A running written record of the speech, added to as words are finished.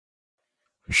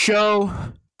Show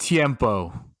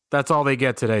tiempo. That's all they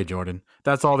get today, Jordan.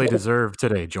 That's all they deserve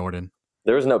today, Jordan.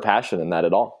 There was no passion in that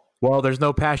at all. Well, there's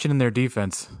no passion in their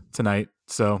defense tonight,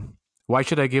 so why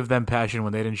should I give them passion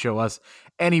when they didn't show us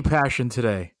any passion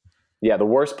today? Yeah, the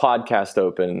worst podcast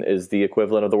open is the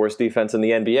equivalent of the worst defense in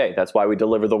the NBA. That's why we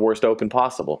deliver the worst open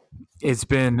possible. It's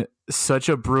been such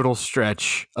a brutal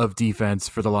stretch of defense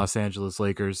for the Los Angeles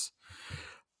Lakers.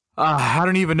 I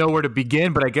don't even know where to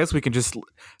begin, but I guess we can just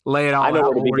lay it all out. I know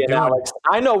where to begin, Alex.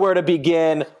 I know where to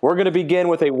begin. We're going to begin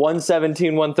with a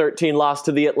 117-113 loss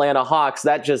to the Atlanta Hawks.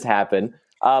 That just happened.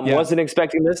 Wasn't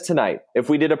expecting this tonight. If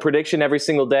we did a prediction every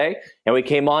single day and we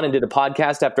came on and did a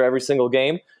podcast after every single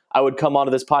game, I would come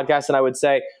onto this podcast and I would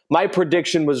say, my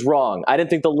prediction was wrong. I didn't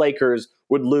think the Lakers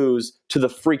would lose to the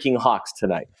freaking Hawks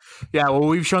tonight. Yeah, well,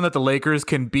 we've shown that the Lakers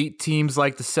can beat teams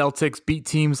like the Celtics, beat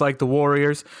teams like the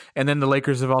Warriors, and then the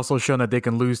Lakers have also shown that they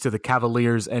can lose to the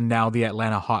Cavaliers and now the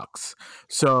Atlanta Hawks.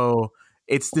 So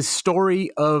it's the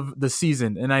story of the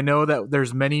season, and I know that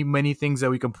there's many, many things that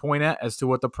we can point at as to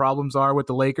what the problems are with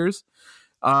the Lakers.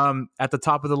 At the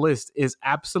top of the list is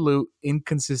absolute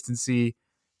inconsistency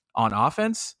on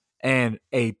offense and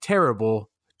a terrible,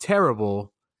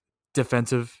 terrible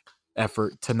defensive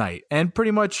effort tonight. And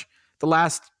pretty much the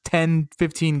last 10,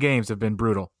 15 games have been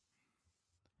brutal.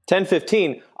 10,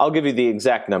 15, I'll give you the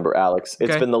exact number, Alex.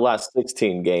 It's been the last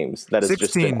 16 games. That has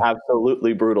just been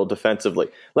absolutely brutal defensively.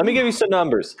 Let me give you some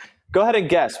numbers. Go ahead and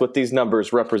guess what these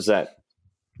numbers represent.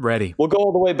 Ready. We'll go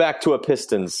all the way back to a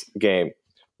Pistons game.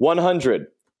 100,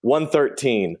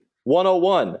 113,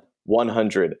 101,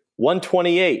 100,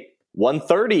 128,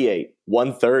 138,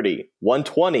 130,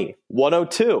 120,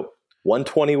 102,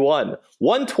 121,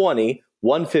 120,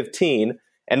 115,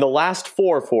 and the last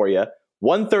four for you,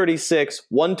 136,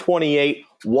 128,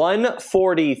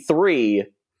 143,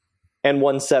 and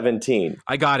 117.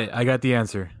 I got it. I got the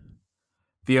answer.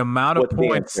 The amount of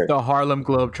points the Harlem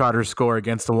Globetrotters score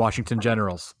against the Washington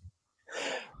Generals.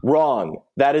 Wrong.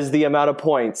 That is the amount of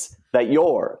points that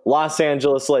your Los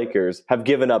Angeles Lakers have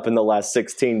given up in the last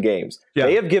 16 games. Yeah.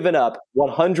 They have given up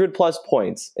 100 plus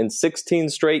points in 16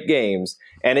 straight games.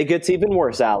 And it gets even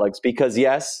worse, Alex, because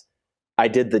yes, I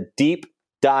did the deep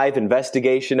dive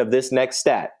investigation of this next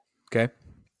stat. Okay.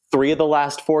 3 of the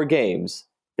last 4 games,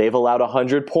 they've allowed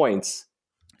 100 points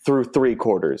through 3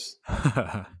 quarters.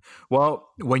 Well,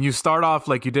 when you start off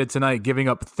like you did tonight, giving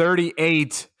up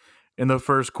 38 in the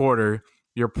first quarter,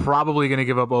 you're probably going to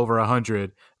give up over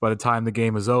 100 by the time the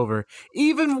game is over.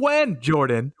 Even when,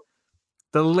 Jordan,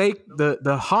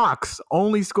 the Hawks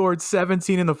only scored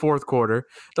 17 in the fourth quarter,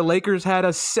 the Lakers had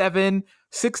a 6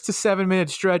 to 7 minute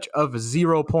stretch of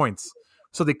 0 points.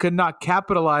 So they could not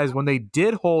capitalize when they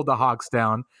did hold the Hawks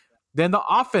down. Then the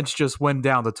offense just went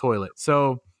down the toilet.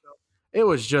 So it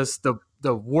was just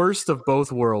the worst of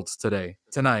both worlds tonight.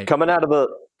 Coming out of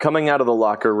the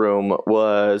locker room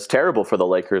was terrible for the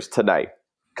Lakers tonight.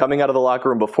 Coming out of the locker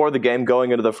room before the game,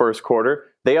 going into the first quarter,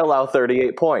 they allow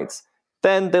 38 points.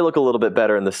 Then they look a little bit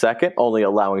better in the second, only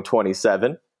allowing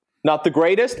 27. Not the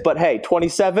greatest, but hey,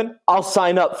 27, I'll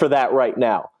sign up for that right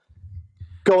now.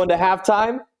 Go into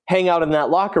halftime, hang out in that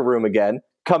locker room again,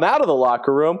 come out of the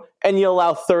locker room, and you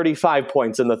allow 35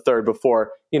 points in the third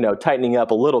before, tightening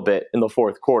up a little bit in the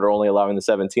fourth quarter, only allowing the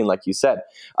 17, like you said.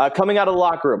 Coming out of the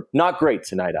locker room, not great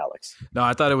tonight, Alex. No,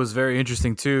 I thought it was very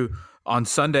interesting, too. On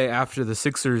Sunday, after the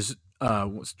Sixers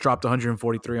dropped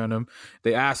 143 on them,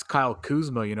 they asked Kyle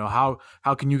Kuzma,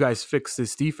 how can you guys fix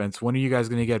this defense? When are you guys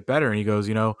going to get better? And he goes,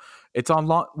 it's on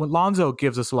Lonzo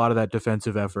gives us a lot of that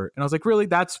defensive effort. And I was like, really?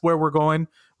 That's where we're going?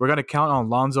 We're going to count on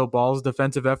Lonzo Ball's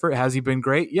defensive effort? Has he been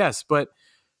great? Yes, but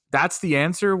that's the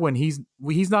answer when he's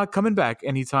not coming back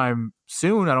anytime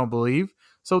soon, I don't believe.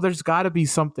 So there's got to be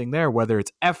something there, whether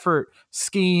it's effort,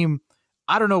 scheme,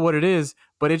 I don't know what it is,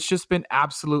 but it's just been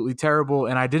absolutely terrible.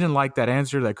 And I didn't like that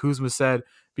answer that Kuzma said,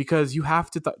 because you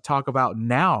have to talk about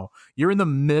now. You're in the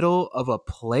middle of a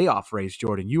playoff race,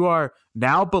 Jordan. You are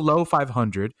now below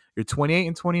 500. You're 28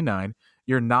 and 29.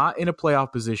 You're not in a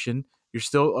playoff position. You're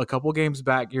still a couple games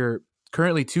back. You're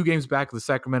currently 2 games back of the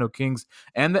Sacramento Kings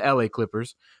and the LA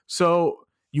Clippers. So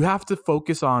you have to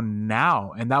focus on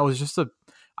now. And that was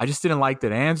I just didn't like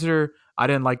that answer. I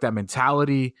didn't like that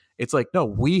mentality. It's like, no,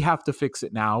 we have to fix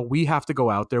it now. We have to go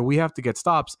out there. We have to get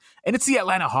stops. And it's the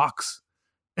Atlanta Hawks.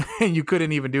 And you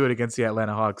couldn't even do it against the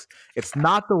Atlanta Hawks. It's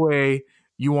not the way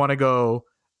you want to go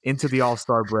into the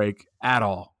All-Star break at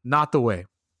all. Not the way.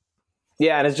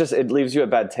 Yeah, and it leaves you a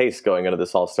bad taste going into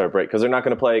this All-Star break because they're not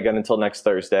going to play again until next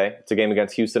Thursday. It's a game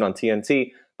against Houston on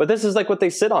TNT. But this is like what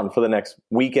they sit on for the next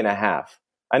week and a half.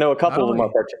 I know a couple of them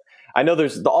are. I know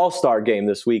there's the All-Star game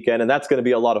this weekend, and that's going to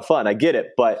be a lot of fun. I get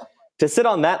it. But to sit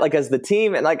on that like as the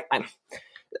team, and like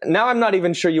now I'm not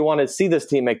even sure you want to see this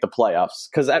team make the playoffs,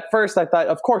 because at first I thought,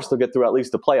 of course, they'll get through at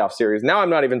least the playoff series. Now I'm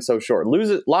not even so sure.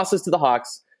 Losses to the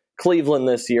Hawks, Cleveland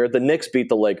this year, the Knicks beat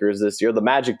the Lakers this year, the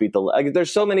Magic beat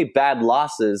there's so many bad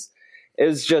losses.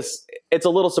 It's a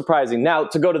little surprising. Now,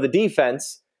 to go to the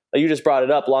defense, you just brought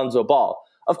it up, Lonzo Ball.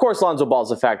 Of course, Lonzo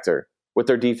Ball's a factor with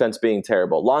their defense being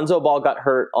terrible. Lonzo Ball got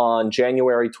hurt on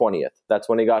January 20th. That's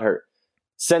when he got hurt.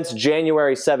 Since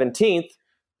January 17th,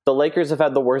 the Lakers have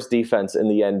had the worst defense in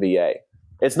the NBA.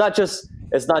 It's not just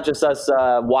us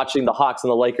watching the Hawks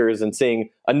and the Lakers and seeing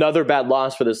another bad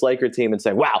loss for this Laker team and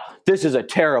saying, wow, this is a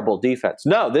terrible defense.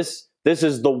 No, this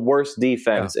is the worst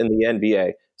defense in the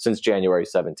NBA since January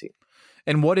 17th.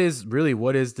 And what is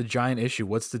the giant issue?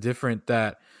 What's the difference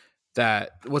that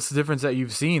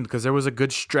you've seen? Because there was a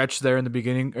good stretch there in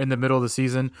the middle of the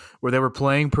season where they were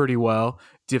playing pretty well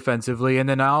defensively. And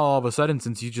then now all of a sudden,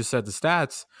 since you just said the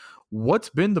stats, what's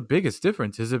been the biggest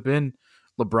difference? Has it been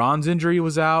LeBron's injury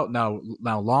was out? Now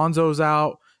Lonzo's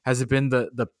out. Has it been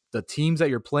the teams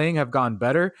that you're playing have gone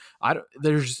better? I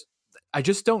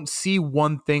just don't see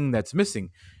one thing that's missing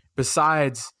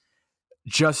besides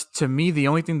just, to me, the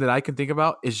only thing that I can think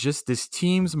about is just this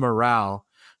team's morale.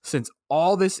 Since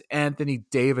all this Anthony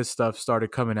Davis stuff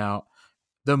started coming out,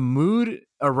 the mood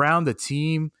around the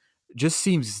team just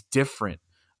seems different.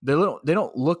 They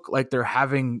don't look like they're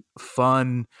having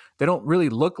fun. They don't really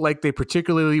look like they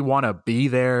particularly want to be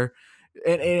there.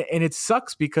 And it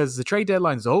sucks because the trade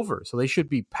deadline's over, so they should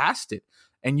be past it.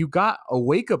 And you got a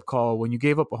wake-up call when you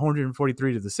gave up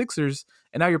 143 to the Sixers,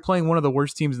 and now you're playing one of the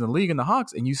worst teams in the league in the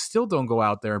Hawks, and you still don't go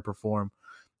out there and perform.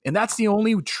 And that's the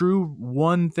only true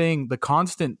one thing. The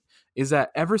constant is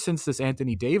that ever since this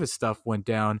Anthony Davis stuff went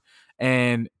down,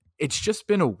 and it's just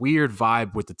been a weird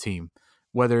vibe with the team,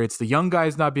 whether it's the young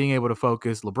guys not being able to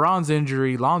focus, LeBron's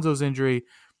injury, Lonzo's injury,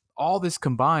 all this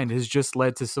combined has just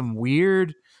led to some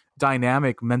weird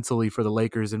dynamic mentally for the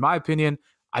Lakers. In my opinion,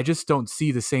 I just don't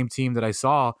see the same team that I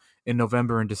saw in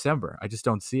November and December. I just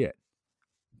don't see it.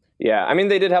 Yeah, I mean,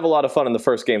 they did have a lot of fun in the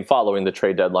first game following the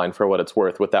trade deadline, for what it's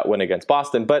worth, with that win against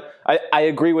Boston. But I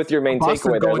agree with your main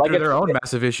Boston takeaway there. Going through their own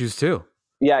massive issues too.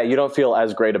 Yeah, you don't feel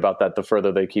as great about that the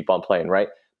further they keep on playing, right?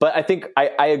 But I think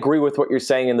I agree with what you're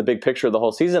saying in the big picture of the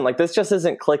whole season. Like, this just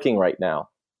isn't clicking right now.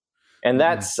 And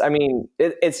that's, I mean,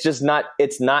 it's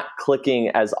not clicking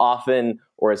as often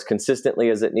or as consistently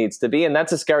as it needs to be. And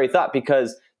that's a scary thought,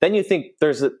 because then you think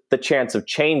there's the chance of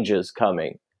changes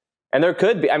coming. And there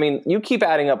could be. I mean, you keep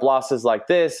adding up losses like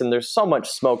this, and there's so much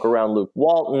smoke around Luke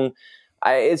Walton.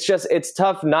 It's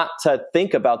tough not to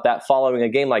think about that following a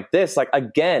game like this. Like,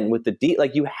 again, with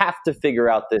you have to figure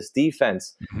out this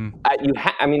defense. Mm-hmm.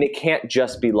 I mean, it can't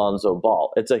just be Lonzo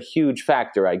Ball. It's a huge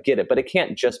factor. I get it, but it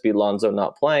can't just be Lonzo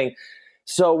not playing.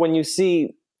 So when you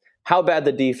see how bad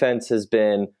the defense has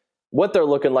been, what they're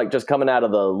looking like just coming out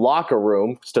of the locker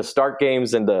room to start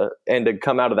games and to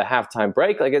come out of the halftime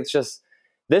break, like, it's just,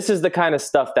 this is the kind of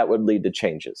stuff that would lead to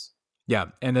changes. Yeah,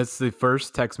 and that's the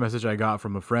first text message I got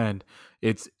from a friend.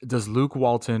 Is Luke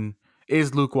Walton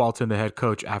the head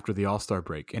coach after the All-Star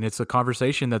break? And it's a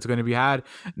conversation that's going to be had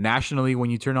nationally when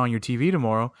you turn on your TV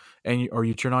tomorrow or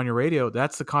you turn on your radio.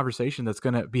 That's the conversation that's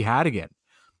going to be had again,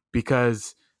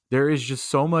 because there is just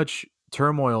so much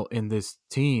turmoil in this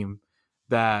team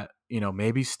that,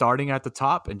 maybe starting at the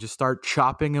top and just start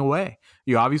chopping away.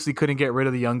 You obviously couldn't get rid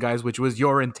of the young guys, which was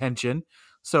your intention.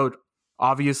 So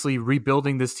obviously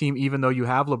rebuilding this team, even though you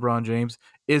have LeBron James,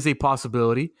 is a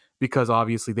possibility, because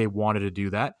obviously they wanted to do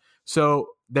that. So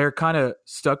they're kind of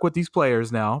stuck with these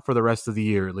players now for the rest of the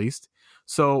year, at least.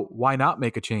 So why not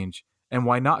make a change? And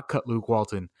why not cut Luke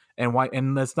Walton? And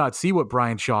let's not see what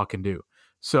Brian Shaw can do.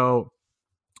 So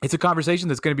it's a conversation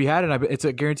that's going to be had, and it's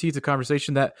a guarantee. It's a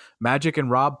conversation that Magic and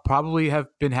Rob probably have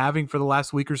been having for the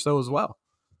last week or so as well.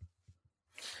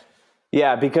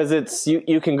 Yeah, because it's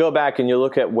you can go back and you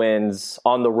look at wins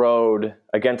on the road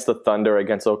against the Thunder,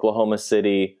 against Oklahoma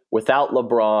City, without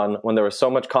LeBron, when there was so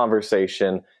much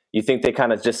conversation. You think they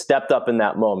kind of just stepped up in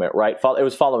that moment, right? It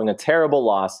was following a terrible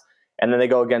loss, and then they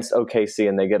go against OKC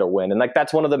and they get a win. And like,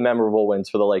 that's one of the memorable wins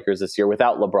for the Lakers this year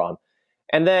without LeBron.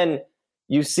 And then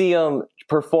you see them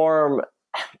perform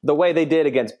the way they did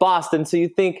against Boston. So you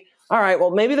think, all right,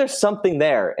 well, maybe there's something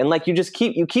there. And like,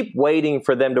 you keep waiting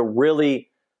for them to really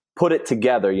put it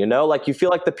together, like, you feel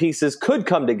like the pieces could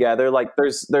come together. Like,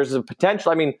 there's a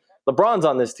potential. I mean, LeBron's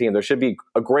on this team. There should be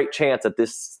a great chance that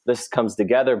this comes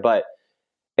together, but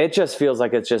it just feels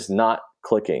like it's just not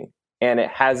clicking, and it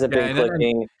hasn't been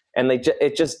clicking. And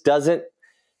it just doesn't.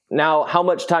 Now, how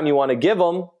much time you want to give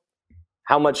them?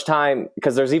 How much time?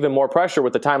 Because there's even more pressure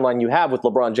with the timeline you have with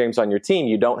LeBron James on your team.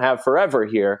 You don't have forever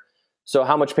here. So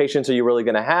how much patience are you really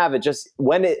going to have?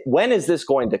 When is this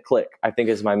going to click? I think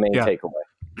is my main takeaway.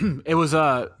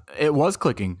 It was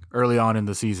clicking early on in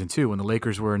the season too, when the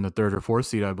Lakers were in the 3rd or 4th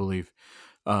seed, I believe.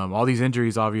 All these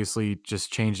injuries obviously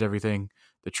just changed everything.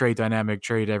 The trade dynamic,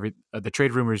 the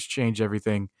trade rumors changed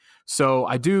everything. So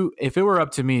if it were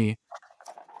up to me,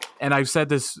 and I've said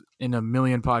this in a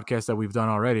million podcasts that we've done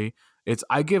already,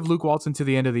 I give Luke Walton to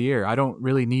the end of the year. I don't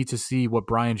really need to see what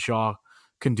Brian Shaw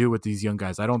can do with these young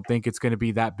guys. I don't think it's going to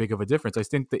be that big of a difference. I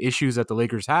think the issues that the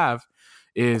Lakers have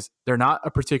is they're not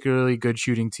a particularly good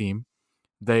shooting team.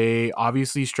 They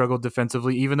obviously struggled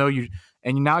defensively, even though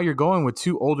now you're going with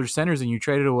 2 older centers and you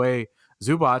traded away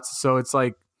Zubats. So it's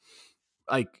like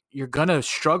you're gonna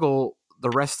struggle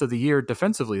the rest of the year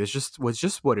defensively. It's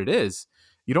just what it is.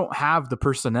 You don't have the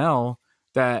personnel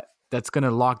that's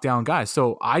gonna lock down guys.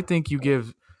 So I think you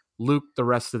give Luke the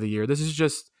rest of the year. This is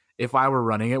just if I were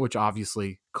running it, which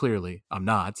obviously clearly I'm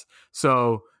not.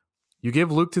 So you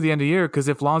give Luke to the end of the year because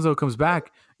if Lonzo comes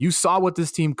back, you saw what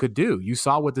this team could do. You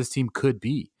saw what this team could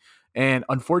be. And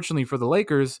unfortunately for the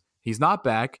Lakers, he's not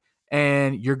back.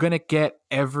 And you're going to get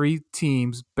every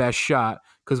team's best shot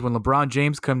because when LeBron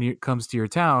James comes to your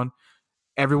town,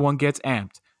 everyone gets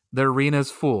amped. The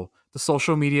arena's full. The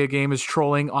social media game is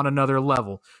trolling on another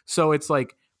level. So it's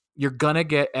like you're going to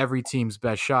get every team's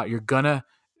best shot. You're going to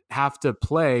have to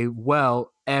play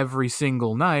well every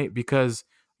single night because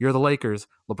you're the Lakers.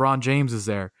 LeBron James is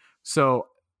there. So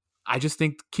I just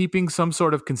think keeping some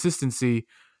sort of consistency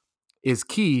is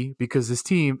key because this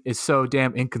team is so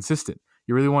damn inconsistent.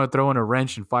 You really want to throw in a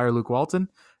wrench and fire Luke Walton?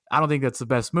 I don't think that's the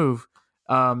best move.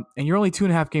 And you're only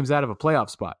 2.5 games out of a playoff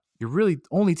spot. You're really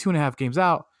only 2.5 games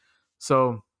out.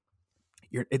 So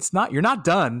you're not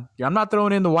done. I'm not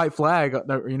throwing in the white flag.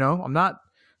 I'm not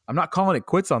calling it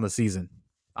quits on the season.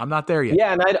 I'm not there yet.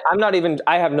 Yeah, and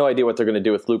I have no idea what they're going to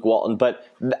do with Luke Walton, but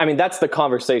I mean, that's the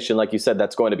conversation, like you said,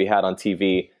 that's going to be had on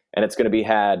TV, and it's going to be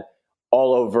had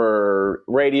all over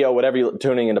radio, whatever you're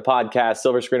tuning into podcasts,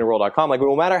 silverscreenandroll.com. Like,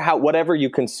 no matter however you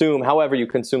consume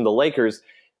the Lakers,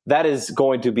 that is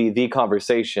going to be the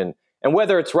conversation. And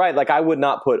whether it's right, like I would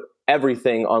not put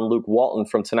everything on Luke Walton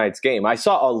from tonight's game. I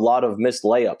saw a lot of missed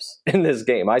layups in this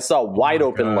game. I saw wide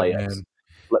open layups.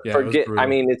 I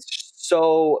mean, it's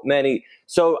so many.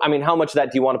 So, I mean, how much of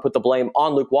that do you want to put the blame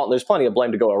on Luke Walton? There's plenty of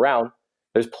blame to go around.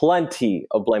 There's plenty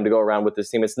of blame to go around with this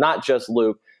team. It's not just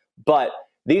Luke, but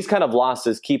these kind of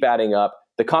losses keep adding up.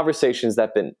 The conversations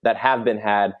that have been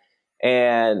had,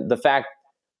 and the fact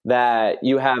that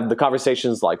you have the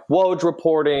conversations like Woj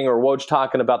reporting or Woj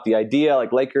talking about the idea,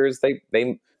 like Lakers,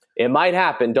 it might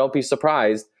happen. Don't be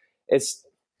surprised.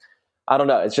 I don't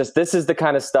know. It's just this is the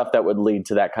kind of stuff that would lead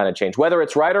to that kind of change. Whether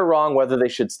it's right or wrong, whether they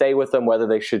should stay with him, whether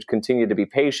they should continue to be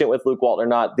patient with Luke Walton or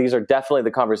not, these are definitely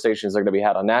the conversations that are going to be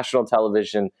had on national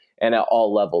television and at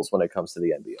all levels when it comes to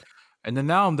the NBA. And then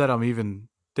now that I'm even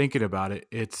thinking about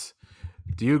it,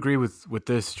 do you agree with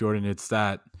this, Jordan? It's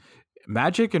that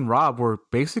Magic and Rob were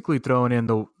basically throwing in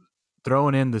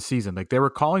the season. Like they were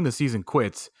calling the season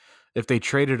quits if they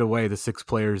traded away the 6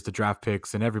 players, the draft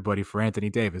picks, and everybody for Anthony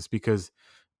Davis, because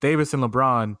Davis and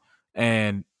LeBron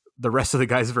and the rest of the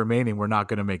guys remaining were not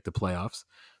going to make the playoffs.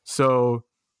 So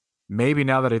maybe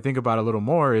now that I think about it a little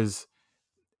more, I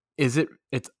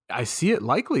see it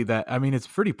likely that, I mean, it's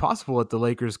pretty possible that the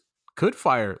Lakers could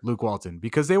fire Luke Walton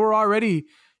because they were already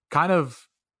kind of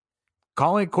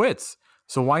calling it quits.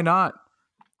 So why not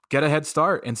get a head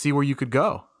start and see where you could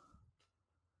go?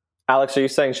 Alex, are you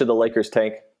saying should the Lakers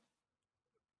tank?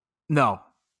 No,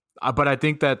 but I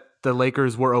think that the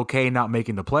Lakers were okay not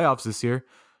making the playoffs this year.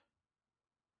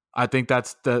 I think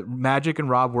that's the Magic and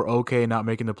Rob were okay not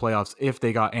making the playoffs if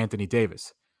they got Anthony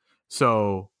Davis.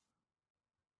 So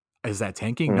is that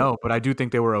tanking? No, but I do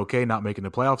think they were okay not making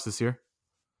the playoffs this year.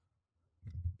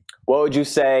 What would you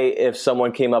say if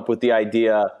someone came up with the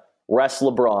idea, rest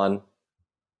LeBron,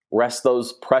 rest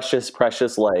those precious,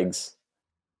 precious legs,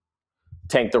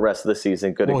 tank the rest of the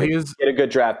season, get a good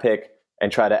draft pick,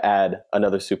 and try to add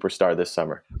another superstar this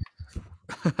summer?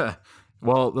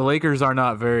 Well, the Lakers are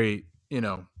not very,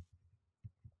 they're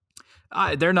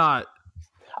not.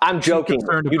 I'm joking.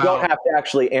 You don't have to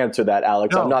actually answer that,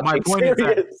 Alex. No, I'm not being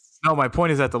serious. My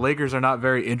point is that the Lakers are not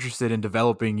very interested in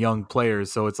developing young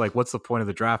players. So it's like, what's the point of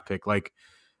the draft pick? Like,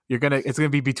 it's gonna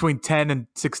be between 10 and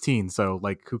 16. So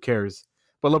like, who cares?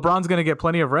 But LeBron's gonna get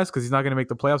plenty of rest because he's not gonna make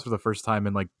the playoffs for the first time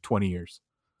in like 20 years.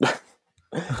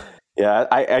 Yeah,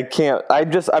 I can't. I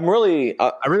really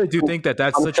do think that's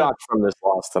I'm shocked from this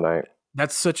loss tonight.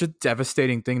 That's such a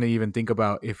devastating thing to even think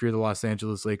about if you're the Los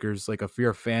Angeles Lakers. Like, if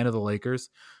you're a fan of the Lakers,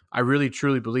 I really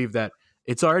truly believe that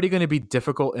it's already going to be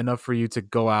difficult enough for you to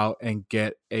go out and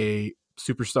get a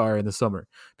superstar in the summer,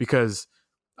 because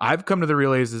I've come to the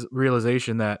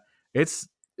realization that it's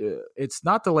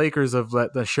not the Lakers of the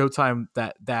Showtime,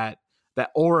 that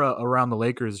aura around the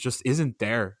Lakers just isn't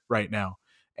there right now.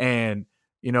 And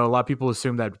a lot of people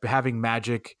assume that having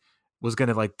Magic was going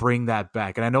to like bring that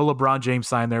back. And I know LeBron James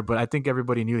signed there, but I think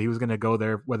everybody knew he was going to go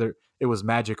there, whether it was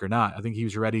Magic or not. I think he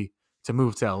was ready to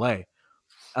move to LA.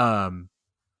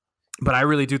 But I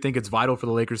really do think it's vital for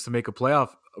the Lakers to make a playoff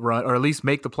run, or at least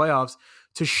make the playoffs,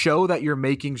 to show that you're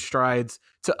making strides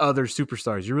to other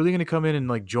superstars. You're really going to come in and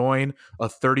like join a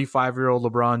 35-year-old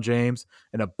LeBron James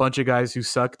and a bunch of guys who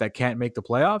suck that can't make the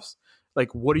playoffs?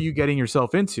 Like, what are you getting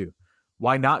yourself into?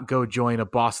 Why not go join a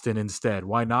Boston instead?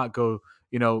 Why not go,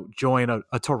 join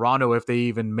a Toronto if they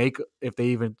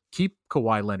even keep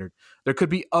Kawhi Leonard? There could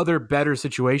be other better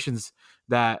situations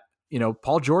that,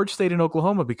 Paul George stayed in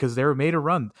Oklahoma because they were made a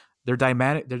run. Their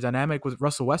dynamic with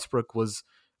Russell Westbrook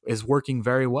is working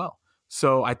very well.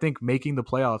 So I think making the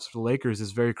playoffs for the Lakers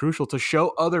is very crucial to show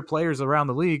other players around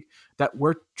the league that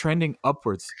we're trending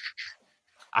upwards.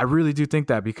 I really do think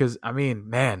that, because, I mean,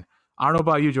 man, I don't know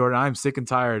about you, Jordan. I'm sick and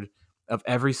tired of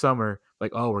every summer,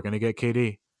 like, oh, we're going to get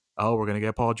KD. Oh, we're going to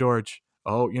get Paul George.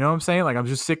 Oh, you know what I'm saying? Like, I'm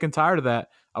just sick and tired of that.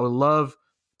 I would love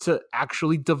to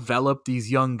actually develop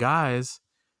these young guys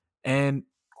and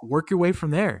work your way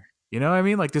from there. You know what I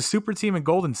mean? Like, the super team in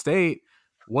Golden State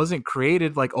wasn't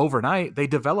created like overnight. They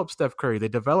developed Steph Curry. They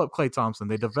developed Klay Thompson.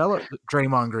 They developed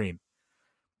Draymond Green.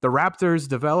 The Raptors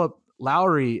developed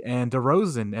Lowry and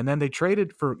DeRozan, and then they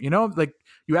traded for, like,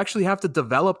 you actually have to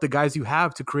develop the guys you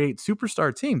have to create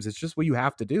superstar teams. It's just what you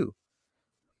have to do.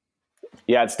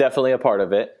 Yeah, it's definitely a part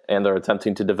of it, and they're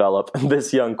attempting to develop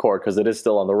this young core because it is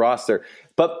still on the roster.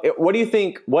 But what do you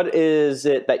think, what is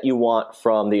it that you want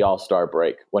from the All-Star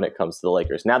break when it comes to the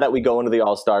Lakers? Now that we go into the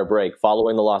All-Star break,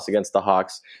 following the loss against the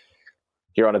Hawks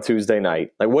here on a Tuesday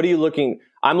night, like, what are you looking?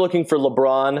 I'm looking for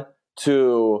LeBron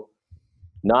to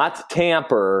not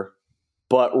tamper,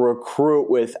 but recruit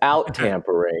without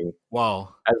tampering.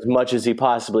 Wow. As much as he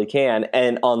possibly can.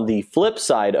 And on the flip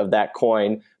side of that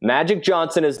coin, Magic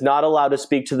Johnson is not allowed to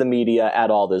speak to the media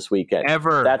at all this weekend.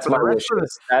 Ever. That's my wish.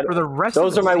 For the rest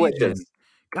those of the are my season. wishes.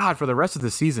 God, for the rest of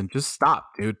the season, just stop,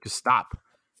 dude. Just stop.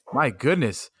 My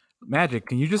goodness. Magic,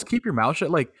 can you just keep your mouth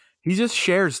shut? Like, he just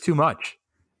shares too much.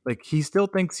 Like, he still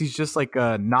thinks he's just like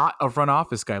not a front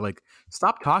office guy. Like,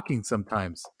 stop talking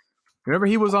sometimes. Remember,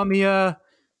 he was on the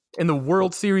in the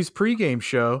World Series pregame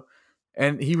show,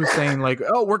 and he was saying like,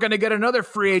 "Oh, we're gonna get another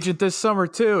free agent this summer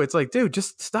too." It's like, dude,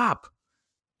 just stop.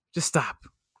 Just stop.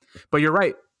 But you're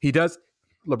right. He does.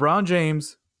 LeBron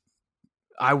James,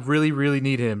 I really, really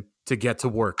need him to get to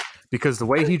work, because the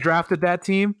way he drafted that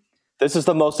team. This is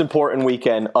the most important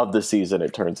weekend of the season,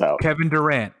 it turns out. Kevin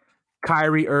Durant,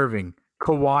 Kyrie Irving,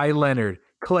 Kawhi Leonard,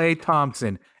 Klay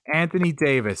Thompson, Anthony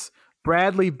Davis,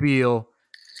 Bradley Beal,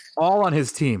 all on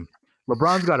his team.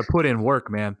 LeBron's got to put in work,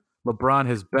 man. LeBron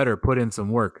has better put in some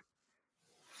work.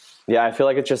 Yeah, I feel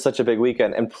like it's just such a big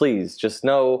weekend. And please, just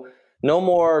no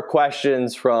more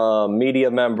questions from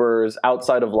media members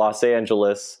outside of Los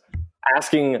Angeles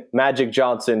asking Magic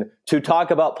Johnson to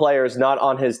talk about players not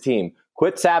on his team.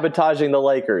 Quit sabotaging the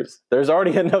Lakers. There's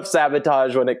already enough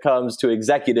sabotage when it comes to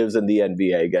executives in the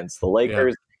NBA against the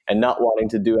Lakers and not wanting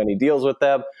to do any deals with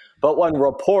them. But when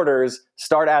reporters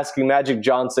start asking Magic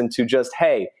Johnson to just,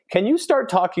 hey, can you start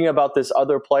talking about this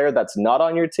other player that's not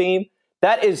on your team?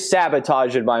 That is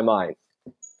sabotage in my mind.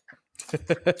 You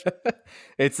heard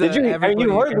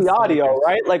the audio,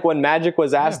 right? Like when Magic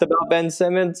was asked about Ben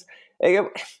Simmons.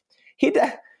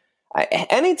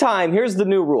 Anytime, here's the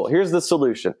new rule. Here's the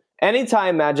solution.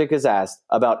 Anytime Magic is asked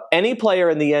about any player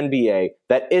in the NBA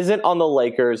that isn't on the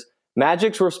Lakers,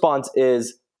 Magic's response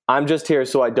is, I'm just here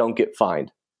so I don't get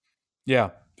fined.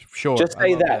 Yeah, sure. Just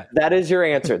say that. That is your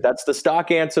answer. That's the stock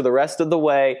answer the rest of the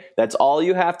way. That's all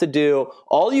you have to do.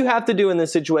 All you have to do in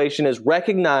this situation is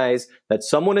recognize that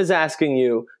someone is asking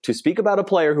you to speak about a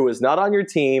player who is not on your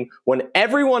team when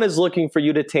everyone is looking for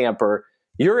you to tamper.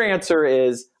 Your answer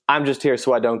is, I'm just here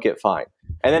so I don't get fined.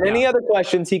 And then any other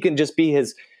questions, he can just be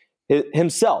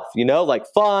himself, like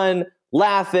fun,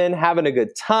 laughing, having a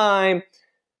good time.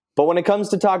 But when it comes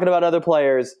to talking about other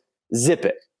players, zip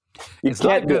it. You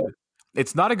can't do it.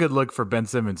 It's not a good look for Ben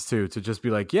Simmons, too, to just be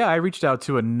like, yeah, I reached out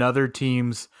to another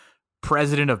team's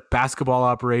president of basketball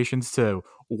operations to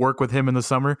work with him in the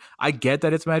summer. I get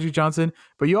that it's Magic Johnson,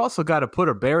 but you also got to put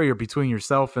a barrier between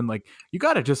yourself and, like, you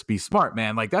got to just be smart,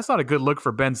 man. Like, that's not a good look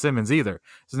for Ben Simmons either.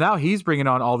 So now he's bringing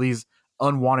on all these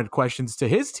unwanted questions to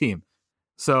his team.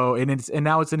 So, and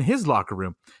now it's in his locker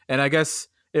room. And I guess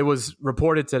it was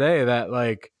reported today that,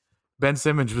 like, Ben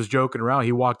Simmons was joking around.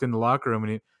 He walked in the locker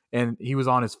room and he was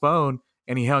on his phone,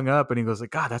 and he hung up and he goes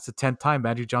like, God, that's the 10th time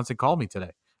Magic Johnson called me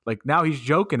today. Like now he's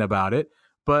joking about it,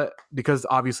 but because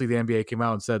obviously the NBA came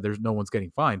out and said there's no one's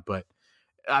getting fined. But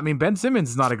I mean, Ben Simmons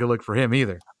is not a good look for him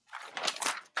either.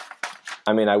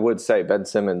 I mean, I would say Ben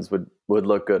Simmons would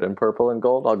look good in purple and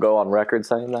gold. I'll go on record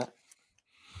saying that.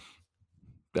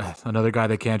 Another guy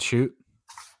that can't shoot.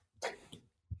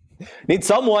 Need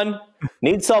someone,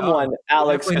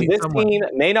 Alex, because this team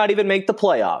may not even make the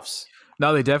playoffs.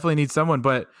 No, they definitely need someone.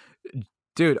 But,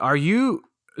 dude,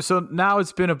 so now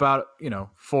it's been about,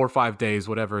 4 or 5 days,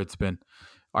 whatever it's been.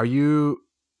 Are you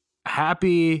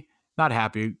happy? Not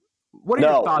happy. What are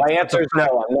your thoughts? My answer is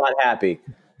no, I'm not happy.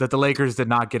 That the Lakers did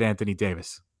not get Anthony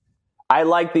Davis. I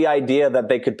like the idea that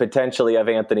they could potentially have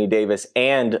Anthony Davis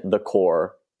and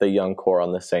the young core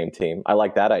on the same team. I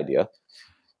like that idea.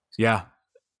 Yeah,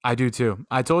 I do too.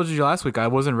 I told you last week I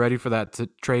wasn't ready for that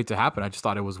trade to happen. I just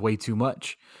thought it was way too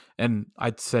much. And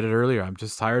I said it earlier, I'm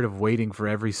just tired of waiting for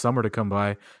every summer to come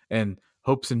by and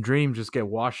hopes and dreams just get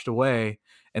washed away.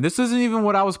 And this isn't even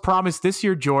what I was promised this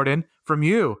year, Jordan, from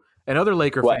you and other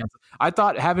Laker fans. I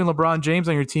thought having LeBron James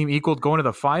on your team equaled going to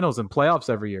the finals and playoffs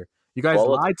every year. You guys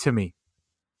lied to me.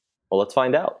 Well, let's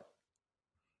find out.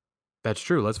 That's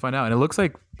true. Let's find out. And it looks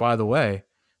like, by the way,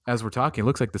 as we're talking, it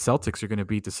looks like the Celtics are going to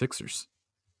beat the Sixers.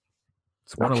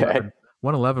 It's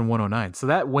 111-109. So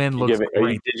that win looks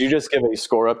great. Did you just give a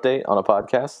score update on a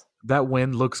podcast? That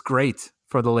win looks great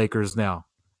for the Lakers now.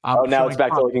 Now it's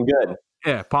back to looking good.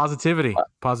 Yeah, positivity.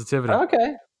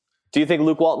 Okay. Do you think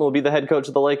Luke Walton will be the head coach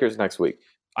of the Lakers next week?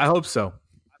 I hope so.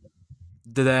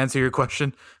 Did that answer your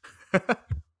question?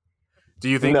 Do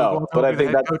you think no, but I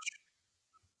think that coach?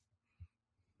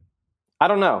 I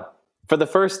don't know. For the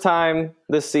first time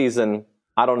this season,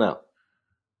 I don't know.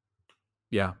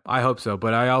 Yeah, I hope so.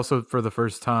 But I also, for the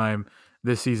first time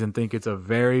this season, think it's a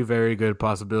very, very good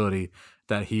possibility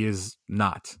that he is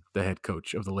not the head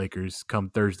coach of the Lakers come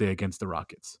Thursday against the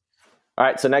Rockets. All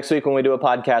right, so next week when we do a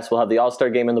podcast, we'll have the All-Star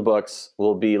game in the books.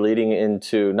 We'll be leading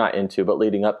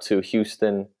up to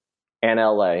Houston and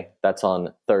LA. That's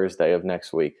on Thursday of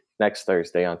next week, next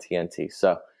Thursday on TNT.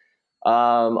 So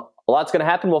a lot's going to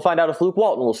happen. We'll find out if Luke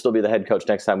Walton will still be the head coach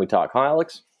next time we talk. Huh,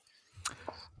 Alex?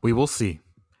 We will see.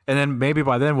 And then maybe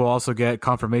by then we'll also get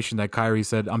confirmation that Kyrie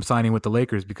said, I'm signing with the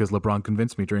Lakers because LeBron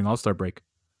convinced me during All-Star break.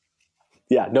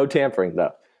 Yeah, no tampering,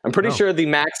 though. I'm pretty sure the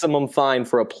maximum fine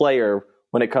for a player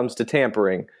when it comes to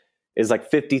tampering is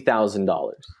like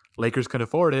 $50,000. Lakers can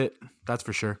afford it. That's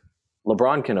for sure.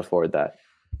 LeBron can afford that.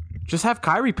 Just have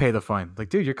Kyrie pay the fine. Like,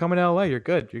 dude, you're coming to LA. You're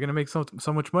good. You're going to make so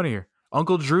much money here.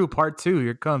 Uncle Drew Part 2.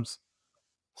 Here it comes.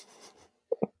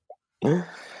 All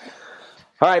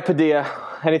right, Padilla.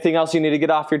 Anything else you need to get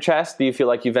off your chest? Do you feel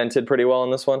like you vented pretty well on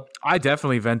this one? I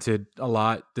definitely vented a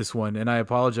lot this one, and I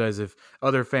apologize if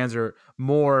other fans are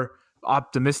more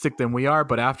optimistic than we are,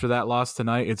 but after that loss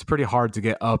tonight, it's pretty hard to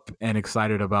get up and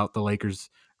excited about the Lakers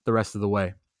the rest of the way.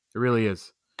 It really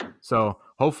is. So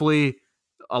hopefully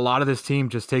a lot of this team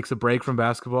just takes a break from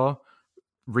basketball,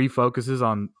 refocuses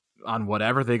on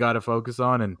whatever they got to focus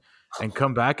on, and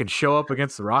come back and show up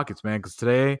against the Rockets, man, because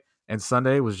today and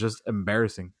Sunday was just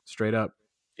embarrassing, straight up.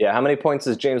 Yeah, how many points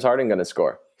is James Harden going to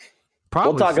score?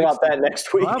 Probably we'll talk 60, about that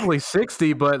next week. Probably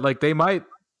 60, but like they might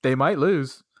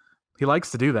lose. He likes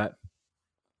to do that.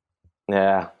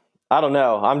 Yeah, I don't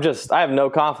know. I have no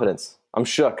confidence. I'm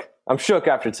shook. I'm shook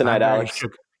after tonight, Alex.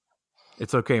 Shook.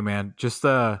 It's okay, man. Just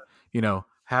have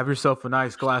yourself a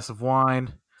nice glass of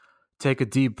wine, take a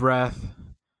deep breath.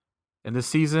 And this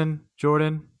season,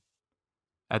 Jordan,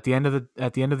 at the end of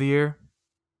the year,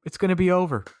 it's going to be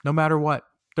over no matter what.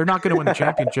 They're not going to win the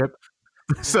championship.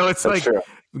 So it's That's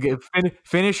like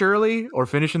finish early or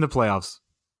finish in the playoffs.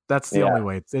 That's the only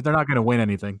way. They're not going to win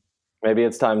anything. Maybe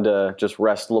it's time to just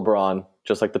rest LeBron,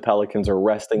 just like the Pelicans are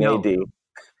resting AD.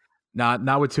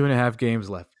 Not with 2.5 games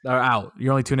left. Or out.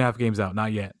 You're only 2.5 games out.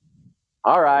 Not yet.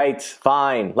 All right,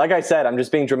 fine. Like I said, I'm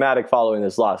just being dramatic following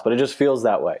this loss, but it just feels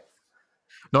that way.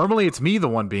 Normally, it's me the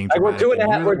one being dramatic.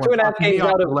 We're 2.5 games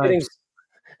out of getting.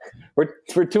 We're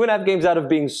 2.5 games out of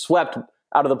being swept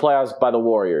out of the playoffs by the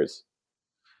Warriors.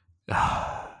 Do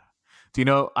you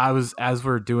know? As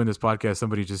we're doing this podcast,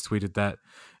 somebody just tweeted that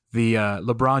the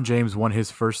LeBron James won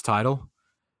his first title,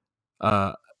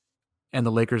 and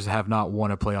the Lakers have not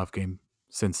won a playoff game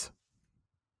since.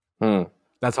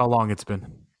 That's how long it's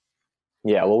been.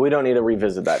 Yeah, well, we don't need to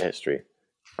revisit that history.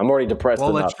 I'm already depressed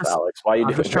enough, Alex. Why are you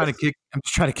doing this? I'm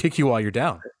just trying to kick you while you're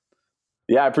down.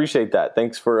 Yeah, I appreciate that.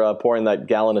 Thanks for pouring that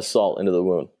gallon of salt into the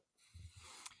wound.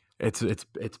 It's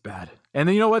bad. And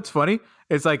then you know what's funny?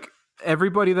 It's like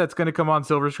everybody that's going to come on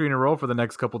Silver Screen and Roll for the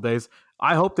next couple days,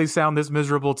 I hope they sound this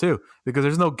miserable too, because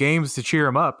there's no games to cheer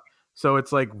them up. So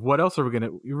it's like, what else are we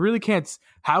gonna? You really can't.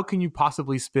 How can you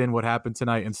possibly spin what happened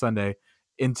tonight and Sunday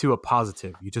into a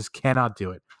positive? You just cannot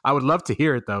do it. I would love to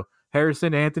hear it though.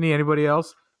 Harrison, Anthony, anybody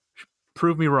else?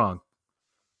 Prove me wrong.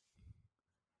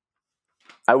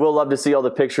 I will love to see all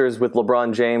the pictures with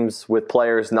LeBron James with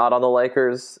players not on the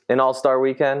Lakers in All-Star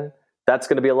Weekend. That's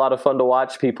going to be a lot of fun to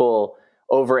watch. People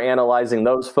over-analyzing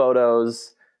those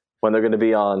photos when they're going to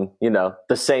be on,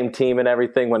 the same team and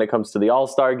everything when it comes to the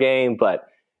All-Star game. But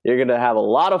you're going to have a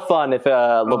lot of fun if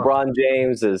LeBron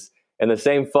James is in the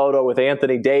same photo with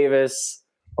Anthony Davis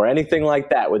or anything like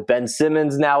that. With Ben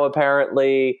Simmons now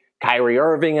apparently, Kyrie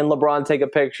Irving and LeBron take a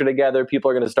picture together. People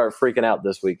are going to start freaking out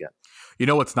this weekend. You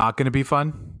know what's not going to be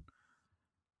fun?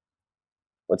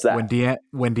 What's that?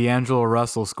 When D'Angelo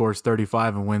Russell scores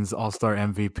 35 and wins All-Star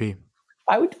MVP.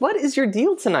 What is your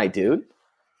deal tonight, dude?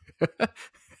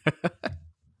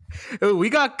 We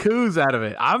got coups out of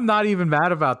it. I'm not even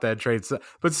mad about that trade.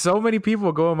 But so many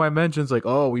people go in my mentions like,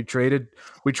 oh, we traded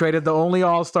the only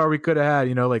All-Star we could have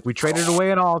had. Like we traded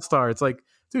away an All-Star. It's like,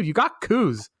 dude, you got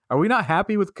coups. Are we not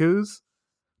happy with coups?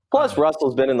 Plus,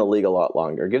 Russell's been in the league a lot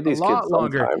longer. Give these kids some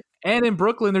time. And in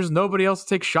Brooklyn, there's nobody else to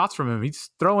take shots from him. He's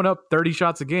throwing up 30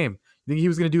 shots a game. You think he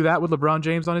was going to do that with LeBron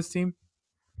James on his team?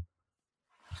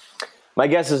 My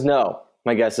guess is no.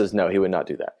 He would not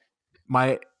do that.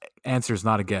 My answer is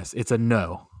not a guess. It's a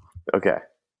no. Okay.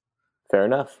 Fair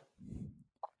enough.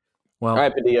 Well, all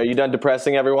right, Padilla, are you done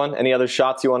depressing everyone? Any other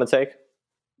shots you want to take?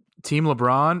 Team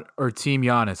LeBron or Team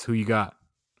Giannis? Who you got?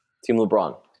 Team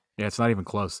LeBron. Yeah, it's not even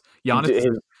close.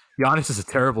 Giannis is a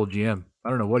terrible GM. I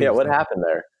don't know what. What happened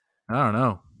there? I don't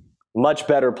know. Much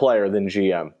better player than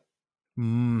GM.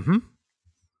 Mm-hmm.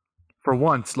 For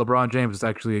once, LeBron James is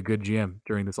actually a good GM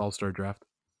during this All-Star draft.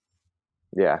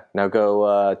 Yeah. Now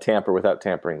go tamper without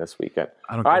tampering this weekend.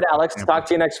 All right, Alex. Tamper. Talk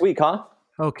to you next week, huh?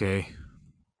 Okay.